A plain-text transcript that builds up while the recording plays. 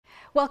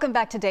Welcome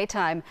back to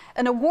Daytime.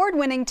 An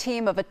award-winning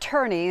team of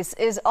attorneys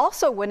is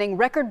also winning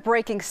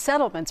record-breaking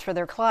settlements for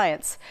their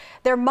clients.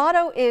 Their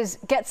motto is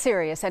Get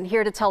Serious, and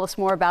here to tell us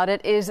more about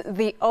it is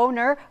the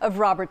owner of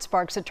Robert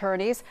Sparks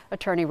Attorneys,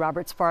 Attorney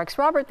Robert Sparks.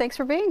 Robert, thanks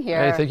for being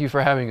here. Hey, thank you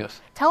for having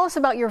us. Tell us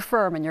about your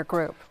firm and your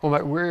group.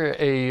 Well, we're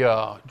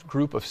a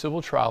group of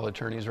civil trial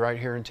attorneys right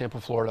here in Tampa,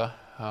 Florida.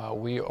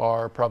 We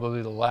are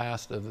probably the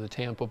last of the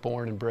Tampa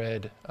born and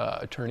bred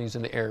attorneys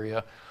in the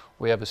area.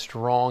 We have a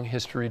strong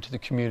history to the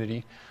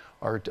community.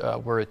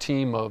 We're a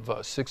team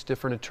of 6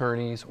 different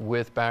attorneys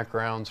with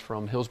backgrounds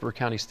from Hillsborough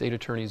County State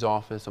Attorney's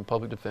Office and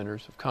public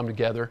defenders have come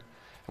together,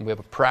 and we have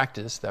a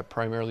practice that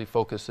primarily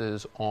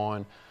focuses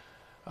on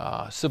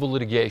civil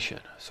litigation.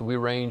 So we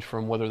range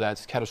from whether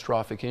that's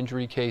catastrophic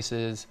injury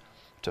cases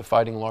to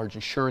fighting large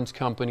insurance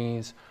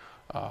companies.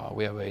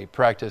 We have a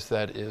practice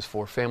that is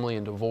for family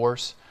and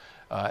divorce,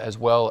 as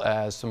well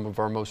as some of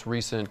our most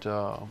recent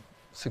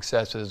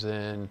successes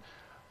in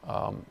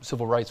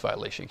civil rights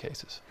violation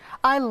cases.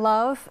 I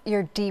love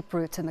your deep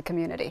roots in the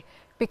community,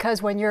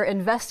 because when you're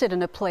invested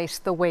in a place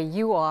the way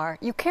you are,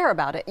 you care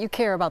about it, you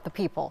care about the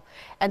people.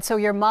 And so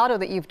your motto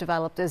that you've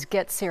developed is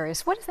Get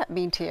Serious. What does that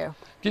mean to you?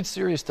 Get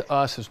Serious to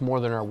us is more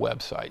than our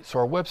website. So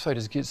our website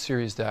is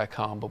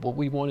getserious.com, but what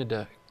we wanted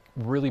to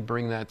really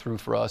bring that through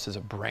for us is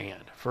a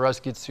brand. For us,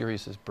 Get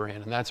Serious is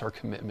brand, and that's our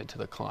commitment to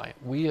the client.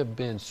 We have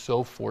been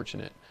so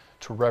fortunate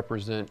to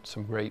represent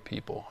some great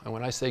people. And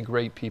when I say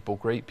great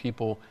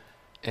people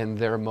in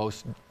their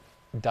most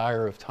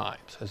dire of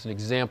times. As an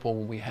example,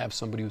 when we have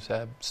somebody who's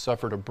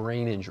suffered a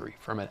brain injury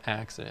from an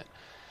accident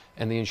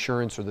and the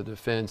insurance or the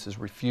defense is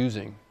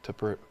refusing to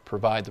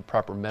provide the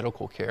proper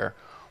medical care,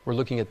 we're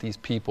looking at these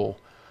people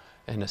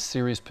in a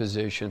serious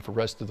position for the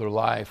rest of their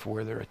life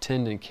where their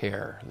attendant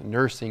care,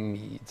 nursing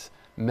needs,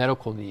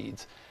 medical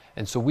needs.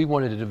 And so we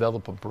wanted to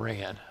develop a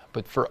brand.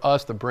 But for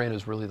us, the brand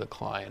is really the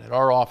client. At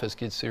our office,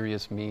 Get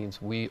Serious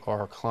means we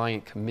are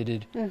client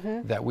committed,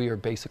 that we are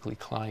basically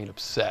client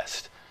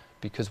obsessed,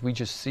 because we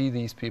just see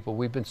these people.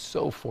 We've been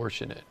so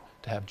fortunate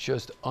to have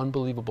just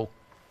unbelievable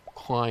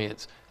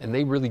clients, and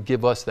they really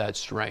give us that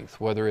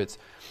strength, whether it's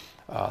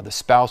the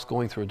spouse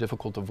going through a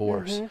difficult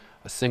divorce,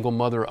 a single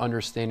mother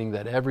understanding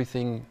that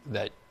everything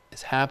that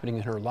is happening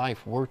in her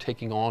life, we're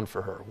taking on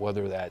for her,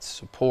 whether that's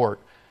support,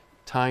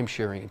 time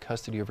sharing and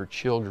custody of her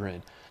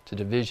children, to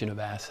division of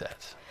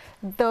assets.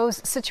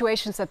 Those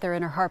situations that they're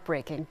in are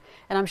heartbreaking,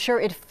 and I'm sure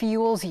it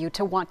fuels you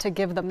to want to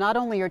give them not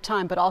only your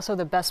time, but also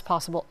the best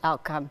possible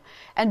outcome.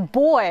 And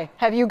boy,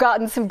 have you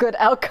gotten some good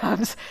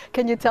outcomes.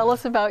 Can you tell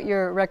us about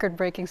your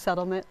record-breaking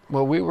settlement?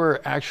 Well, we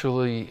were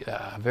actually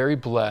very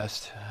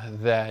blessed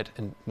that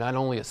not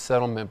only a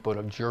settlement, but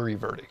a jury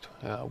verdict.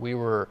 We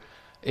were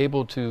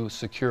able to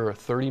secure a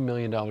 $30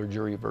 million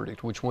jury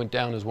verdict, which went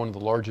down as one of the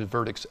largest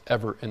verdicts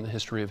ever in the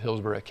history of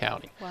Hillsborough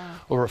County. Wow.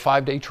 Over a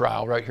 5-day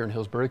trial right here in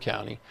Hillsborough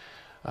County,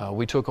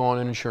 we took on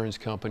an insurance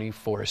company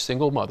for a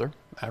single mother,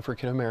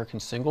 African-American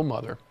single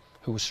mother,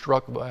 who was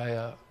struck by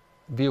a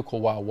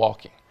vehicle while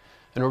walking.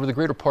 And over the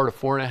greater part of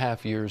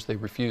 4.5 years, they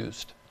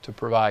refused to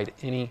provide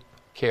any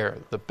care.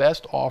 The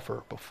best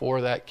offer before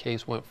that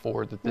case went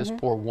forward that this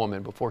poor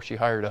woman, before she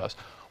hired us,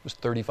 was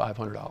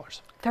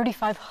 $3,500.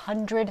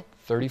 $3,500?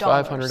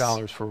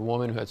 $3,500 for a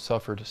woman who had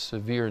suffered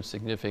severe and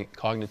significant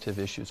cognitive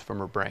issues from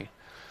her brain.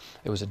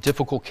 It was a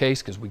difficult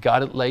case because we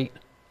got it late,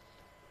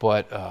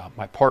 but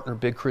my partner,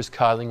 Big Chris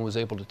Kyling, was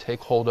able to take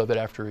hold of it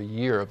after a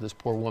year of this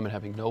poor woman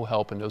having no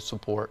help and no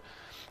support.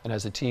 And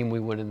as a team, we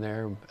went in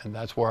there, and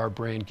that's where our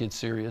brand Get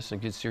Serious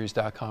and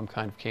GetSerious.com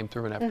kind of came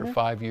through. And after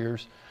 5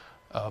 years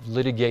of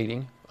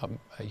litigating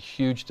a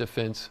huge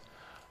defense,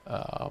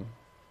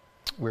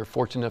 we were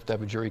fortunate enough to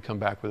have a jury come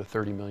back with a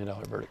 $30 million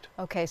verdict.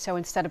 Okay, so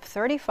instead of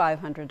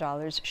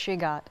 $3,500, she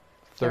got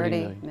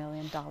 $30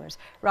 million.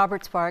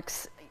 Robert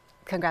Sparks,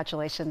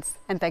 congratulations,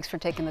 and thanks for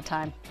taking the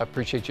time. I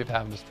appreciate you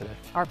having us today.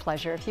 Our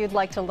pleasure. If you'd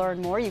like to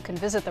learn more, you can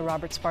visit the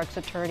Robert Sparks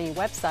Attorney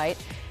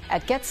website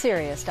at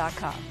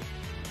getserious.com.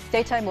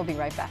 Daytime will be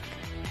right back.